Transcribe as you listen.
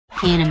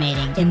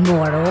animating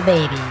immortal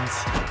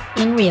babies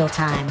in real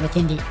time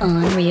within the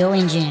Unreal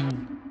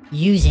Engine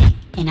using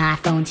an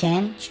iPhone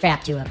X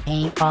strapped to a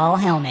paintball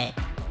helmet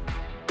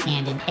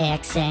and an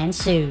XN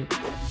suit.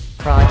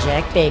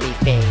 Project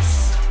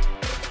Babyface.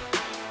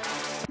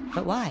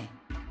 But why?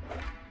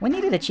 We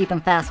needed a cheap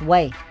and fast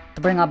way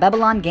to bring our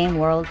Babylon game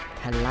world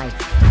to life.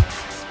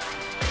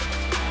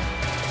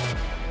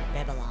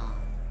 Babylon.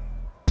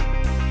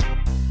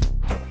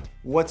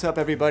 What's up,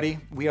 everybody?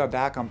 We are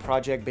back on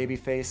Project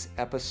Babyface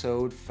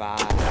episode 5.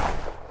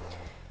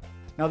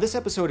 Now this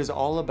episode is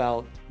all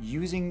about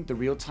using the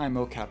real-time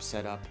mocap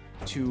setup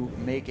to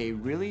make a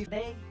really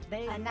big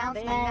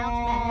announcement.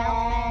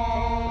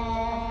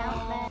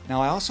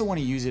 Now I also want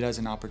to use it as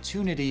an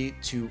opportunity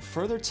to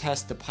further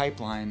test the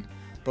pipeline,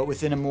 but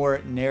within a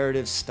more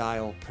narrative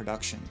style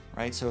production,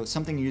 right? So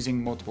something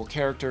using multiple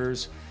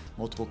characters,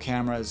 multiple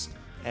cameras,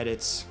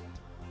 edits,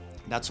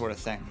 that sort of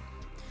thing.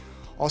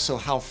 Also,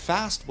 how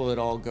fast will it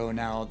all go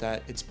now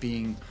that it's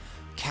being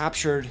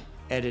captured,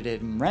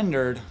 edited, and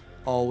rendered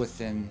all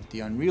within the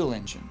Unreal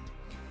Engine?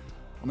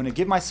 I'm gonna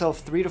give myself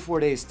 3 to 4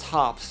 days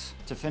tops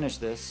to finish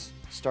this,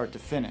 start to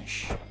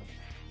finish.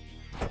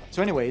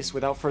 So anyways,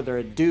 without further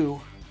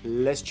ado,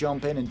 let's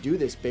jump in and do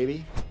this,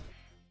 baby.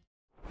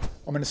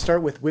 I'm gonna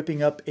start with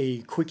whipping up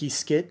a quickie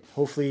skit,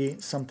 hopefully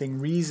something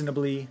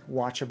reasonably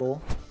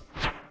watchable.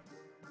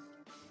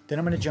 Then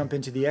I'm gonna jump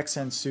into the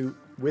XN suit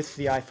with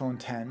the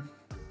iPhone X.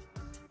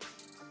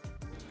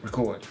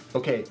 Record.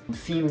 Okay,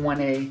 scene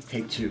 1A,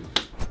 take 2.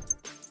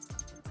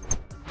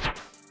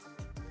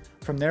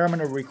 From there, I'm going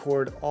to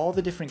record all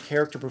the different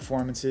character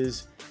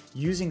performances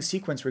using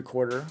Sequence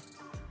Recorder.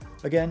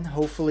 Again,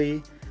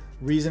 hopefully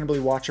reasonably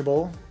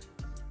watchable.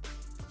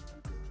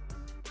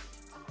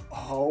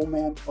 Oh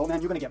man, you're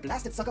going to get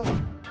blasted, sucker.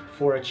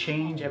 For a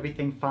change,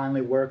 everything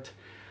finally worked.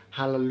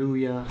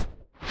 Hallelujah.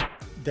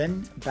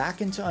 Then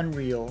back into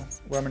Unreal,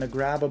 where I'm going to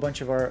grab a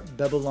bunch of our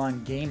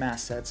Babylon game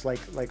assets,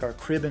 like our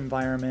crib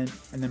environment,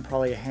 and then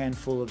probably a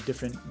handful of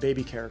different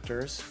baby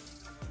characters.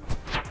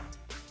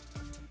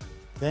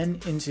 Then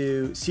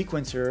into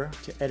Sequencer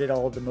to edit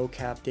all of the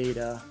mocap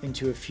data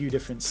into a few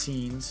different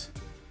scenes.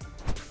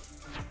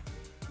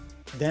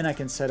 Then I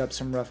can set up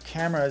some rough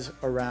cameras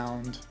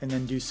around and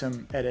then do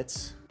some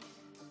edits.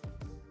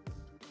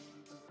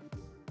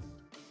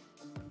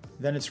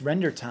 Then it's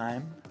render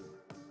time.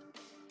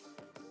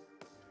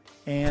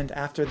 And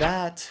after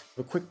that,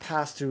 a quick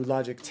pass through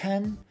Logic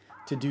 10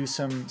 to do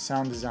some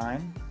sound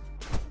design.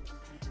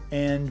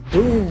 And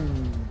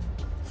boom!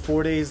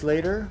 4 days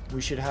later,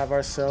 we should have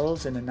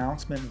ourselves an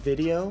announcement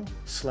video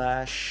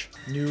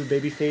 / new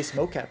babyface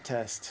mocap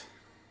test.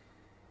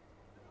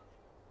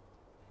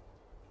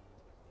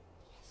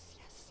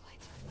 Yes,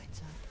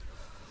 lights up.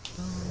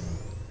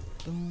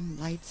 Boom,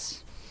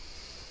 lights.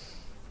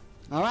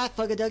 All right,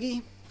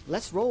 Fugga-Duggy,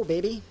 let's roll,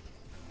 baby.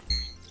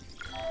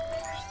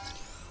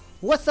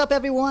 What's up,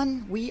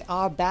 everyone? We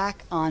are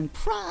back on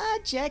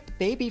Project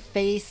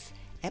Babyface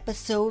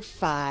episode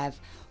 5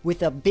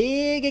 with a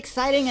big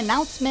exciting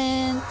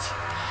announcement.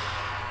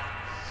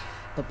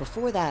 But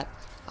before that,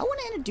 I want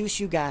to introduce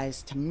you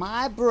guys to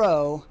my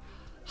bro,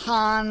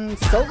 Han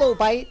Solo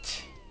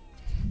Bite.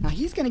 Now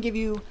he's going to give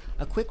you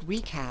a quick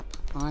recap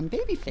on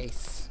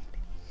Babyface.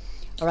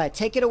 All right,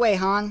 take it away,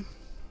 Han.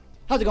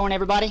 How's it going,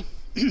 everybody?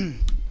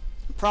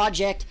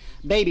 Project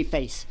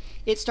Babyface.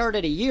 It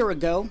started a year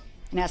ago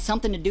and has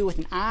something to do with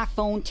an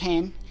iPhone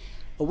X,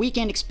 a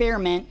weekend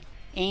experiment,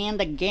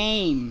 and a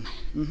game.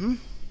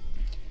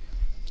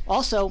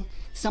 Also,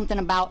 something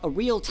about a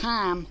real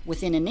time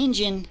within an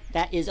engine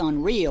that is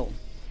Unreal.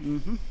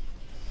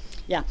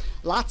 Yeah,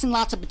 lots and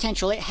lots of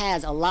potential. It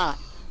has a lot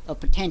of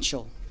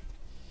potential.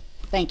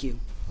 Thank you.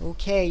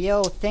 Okay,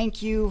 yo,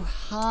 thank you,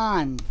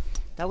 Han.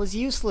 That was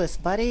useless,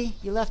 buddy.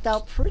 You left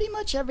out pretty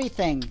much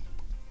everything.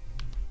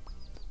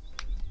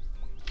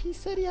 He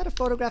said he had a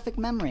photographic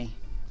memory.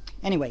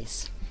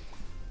 Anyways,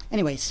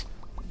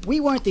 we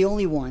weren't the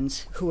only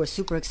ones who were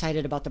super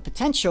excited about the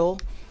potential,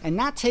 and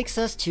that takes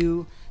us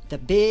to the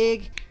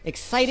big,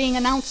 exciting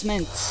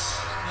announcement.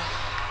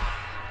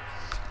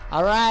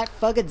 All right,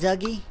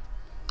 Fugga-Duggy,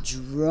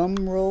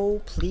 drum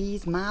roll,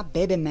 please, my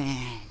baby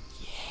man.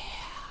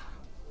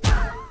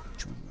 Yeah.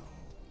 Drum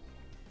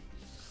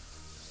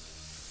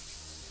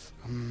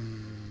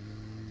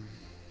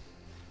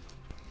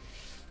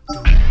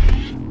roll.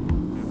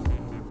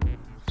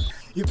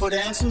 You put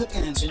ants in the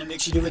pants and it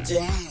makes you do a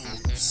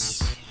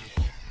dance.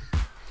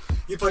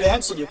 You put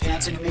ants in your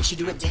pants and it makes you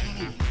do a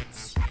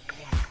dance.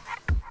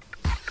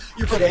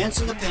 You put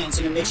ants in the pants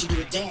and it makes you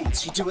do a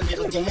dance. You do a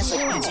little dance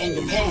like ants in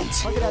your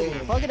pants.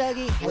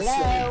 Fugga-Duggy,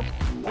 hello.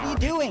 What are you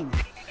doing?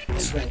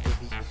 That's right,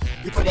 baby.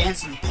 You put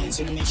ants in your pants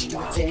and it makes you do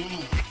a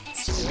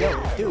dance.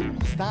 Yo,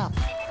 dude, stop.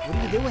 What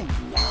are you doing?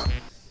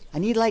 I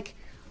need like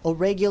a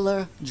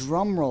regular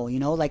drum roll, you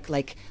know, like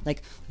bing.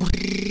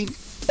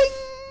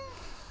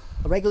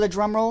 A regular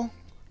drum roll?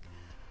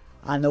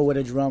 I know what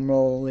a drum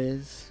roll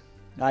is.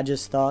 I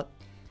just thought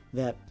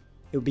that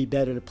it would be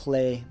better to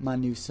play my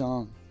new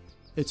song.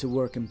 It's a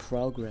work in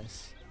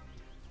progress.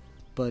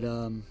 But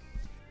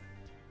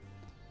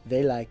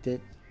They liked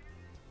it.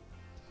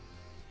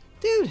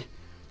 Dude,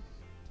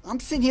 I'm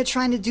sitting here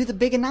trying to do the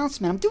big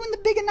announcement. I'm doing the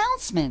big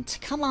announcement.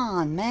 Come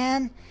on,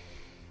 man.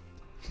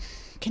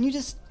 Can you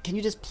just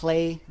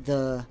play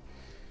the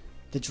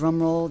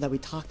drum roll that we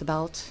talked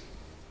about,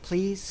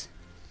 please?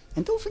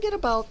 And don't forget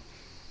about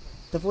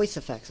the voice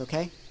effects,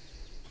 okay?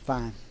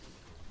 Fine.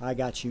 I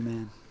got you,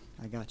 man.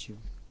 I got you.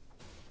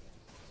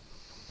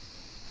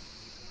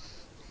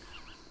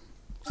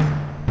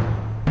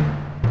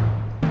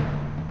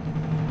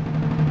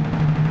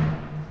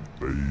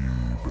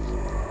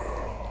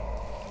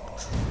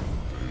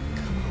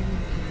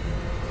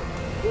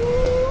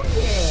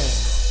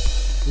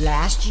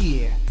 Last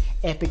year,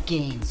 Epic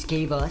Games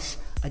gave us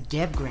a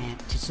dev grant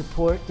to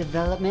support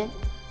development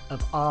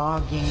of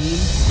our game,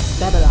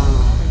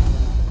 Babylon.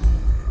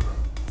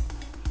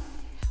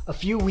 A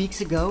few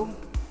weeks ago,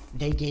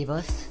 they gave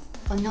us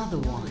another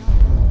one.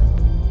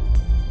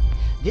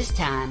 This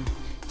time,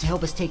 to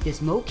help us take this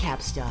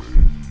mocap stuff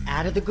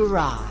out of the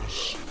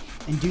garage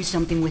and do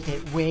something with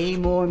it way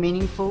more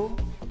meaningful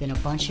than a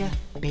bunch of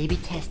baby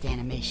test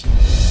animations.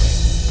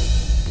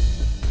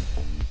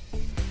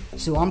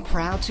 So I'm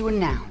proud to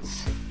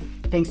announce,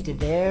 thanks to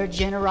their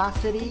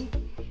generosity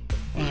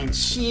and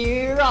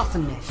sheer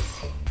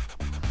awesomeness,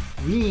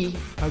 we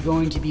are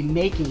going to be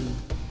making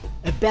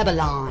a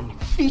Babylon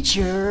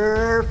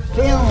feature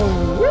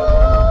film. Woo,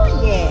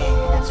 yeah,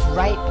 that's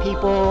right,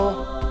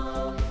 people.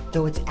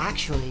 Though it's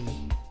actually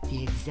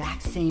the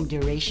exact same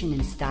duration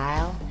and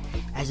style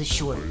as a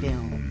short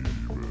film.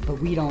 But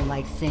we don't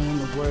like saying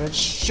the word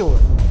short.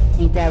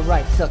 Ain't that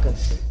right,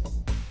 suckers?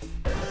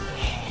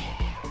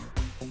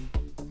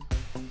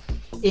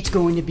 It's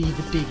going to be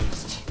the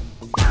biggest,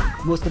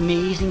 most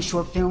amazing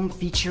short film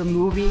feature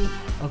movie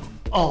of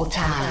all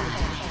time.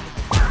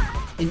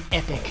 An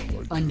epic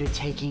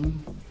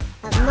undertaking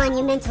of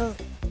monumental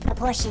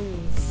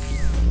proportions.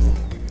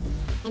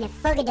 And if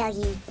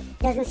Fergaduggy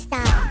doesn't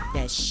stop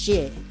that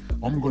shit,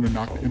 I'm gonna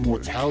knock the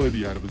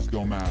immortality out of his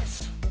dumb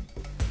ass.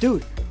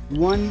 Dude,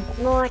 one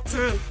more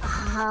time.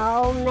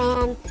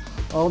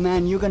 Oh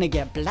man, you're gonna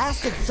get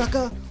blasted,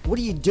 sucker. What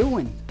are you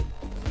doing?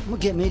 I'm gonna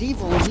get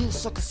medieval on you,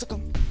 sucker.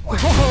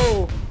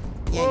 Whoa!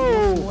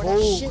 Yeah,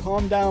 whoa,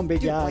 calm down,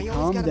 big guy.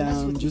 Calm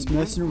down. Just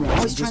messing around.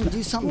 Always trying to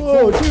do something.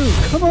 Whoa, dude,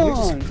 come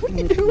on. What are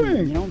you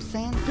doing? You know what I'm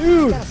saying? Dude,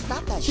 you gotta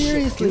stop that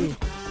seriously. shit.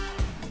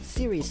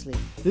 Seriously.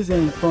 This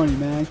ain't funny,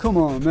 man. Come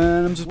on,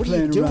 man. I'm just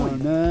playing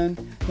around, man.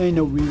 There ain't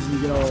no reason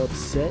to get all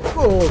upset.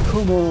 Oh,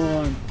 come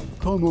on.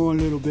 Come on,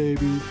 little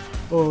baby.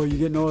 Oh, you're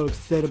getting all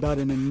upset about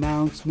an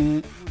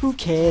announcement? Who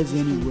cares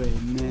anyway,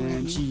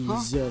 man?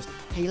 Jesus.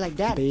 Hey, you like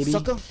that, baby?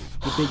 Sucker?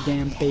 You big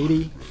damn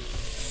baby.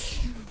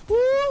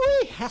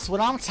 Woo-wee, that's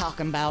what I'm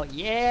talking about.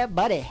 Yeah,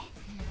 buddy.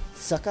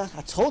 Sucker,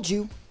 I told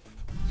you.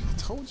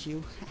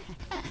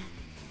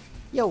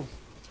 Yo,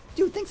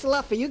 dude, thanks a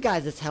lot for you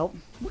guys' help.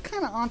 What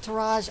kind of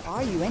entourage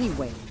are you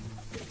anyway?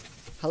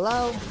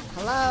 Hello?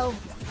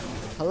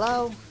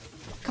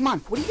 Come on,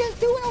 what are you guys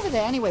doing over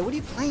there anyway? What are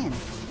you playing?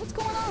 What's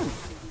going on?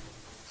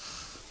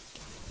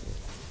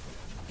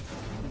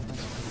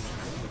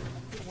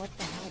 What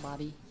the hell,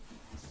 Bobby?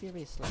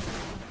 Seriously.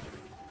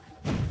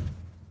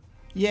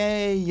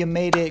 Yay, you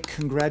made it.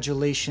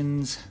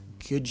 Congratulations.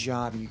 Good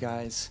job, you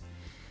guys.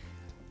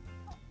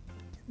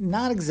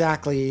 Not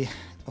exactly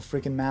a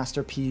freaking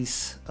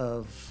masterpiece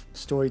of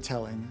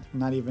storytelling,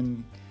 not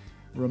even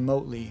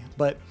remotely,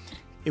 but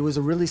it was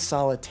a really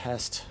solid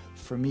test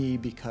for me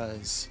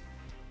because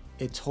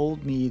it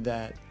told me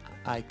that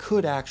I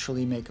could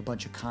actually make a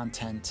bunch of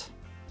content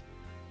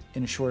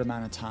in a short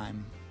amount of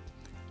time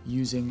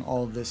using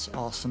all of this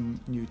awesome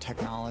new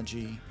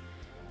technology.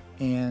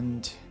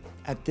 And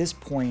at this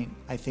point,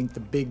 I think the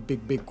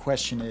big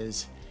question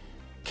is,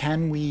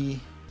 can we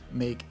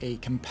make a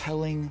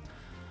compelling,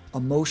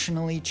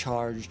 emotionally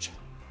charged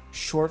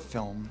short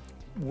film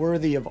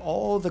worthy of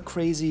all the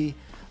crazy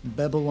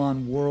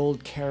Babylon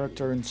world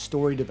character and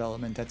story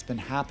development that's been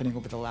happening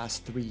over the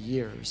last 3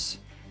 years?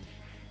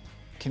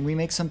 Can we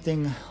make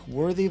something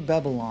worthy of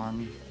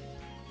Babylon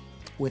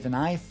with an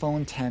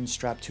iPhone X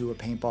strapped to a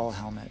paintball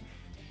helmet?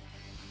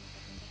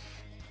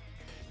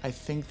 I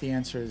think the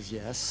answer is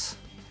yes.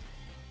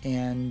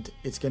 And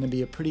it's going to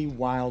be a pretty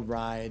wild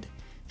ride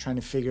trying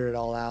to figure it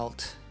all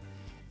out.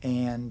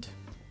 And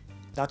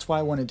that's why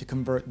I wanted to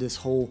convert this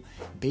whole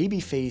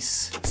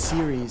Babyface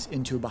series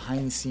into a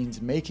behind the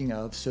scenes making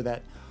of, so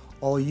that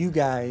all you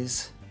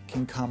guys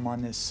can come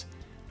on this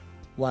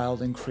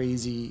wild and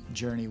crazy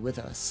journey with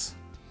us.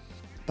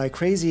 By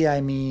crazy,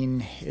 I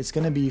mean it's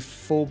going to be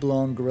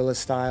full-blown guerrilla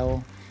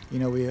style. You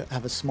know, we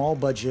have a small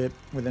budget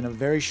within a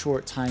very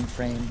short time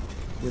frame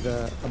with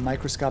a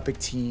microscopic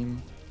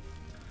team.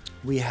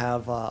 We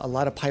have a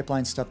lot of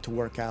pipeline stuff to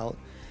work out.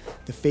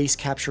 The face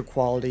capture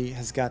quality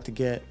has got to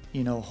get,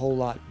 a whole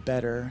lot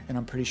better, and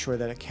I'm pretty sure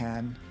that it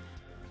can.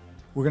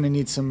 We're gonna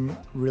need some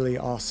really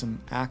awesome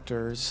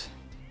actors,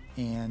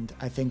 and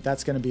I think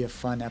that's gonna be a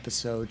fun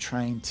episode,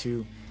 trying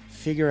to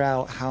figure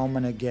out how I'm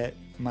gonna get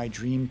my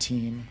dream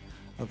team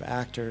of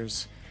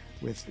actors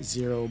with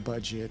zero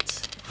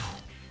budget.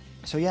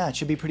 So yeah, it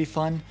should be pretty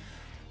fun.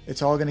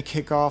 It's all going to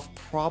kick off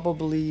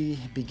probably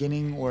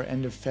beginning or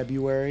end of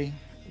February,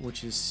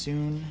 which is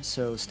soon,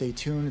 so stay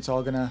tuned. It's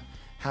all going to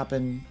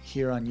happen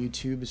here on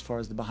YouTube as far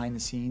as the behind the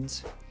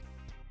scenes.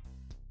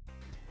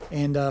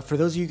 And for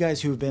those of you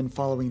guys who have been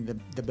following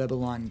the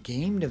Babylon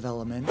game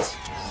development,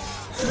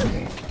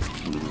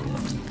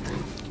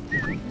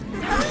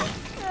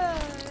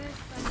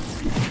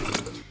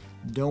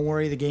 don't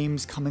worry, the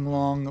game's coming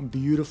along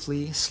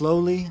beautifully,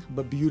 slowly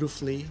but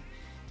beautifully.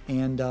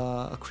 And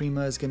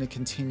Akrima is going to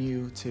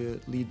continue to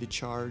lead the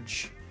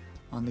charge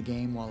on the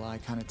game while I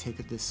kind of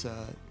take this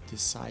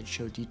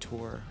sideshow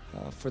detour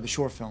for the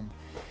short film.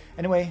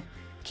 Anyway,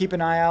 keep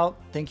an eye out.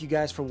 Thank you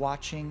guys for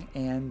watching,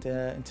 and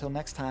until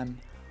next time,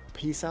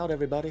 peace out,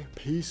 everybody.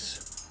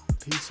 Peace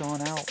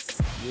on out.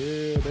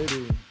 Yeah,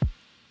 baby.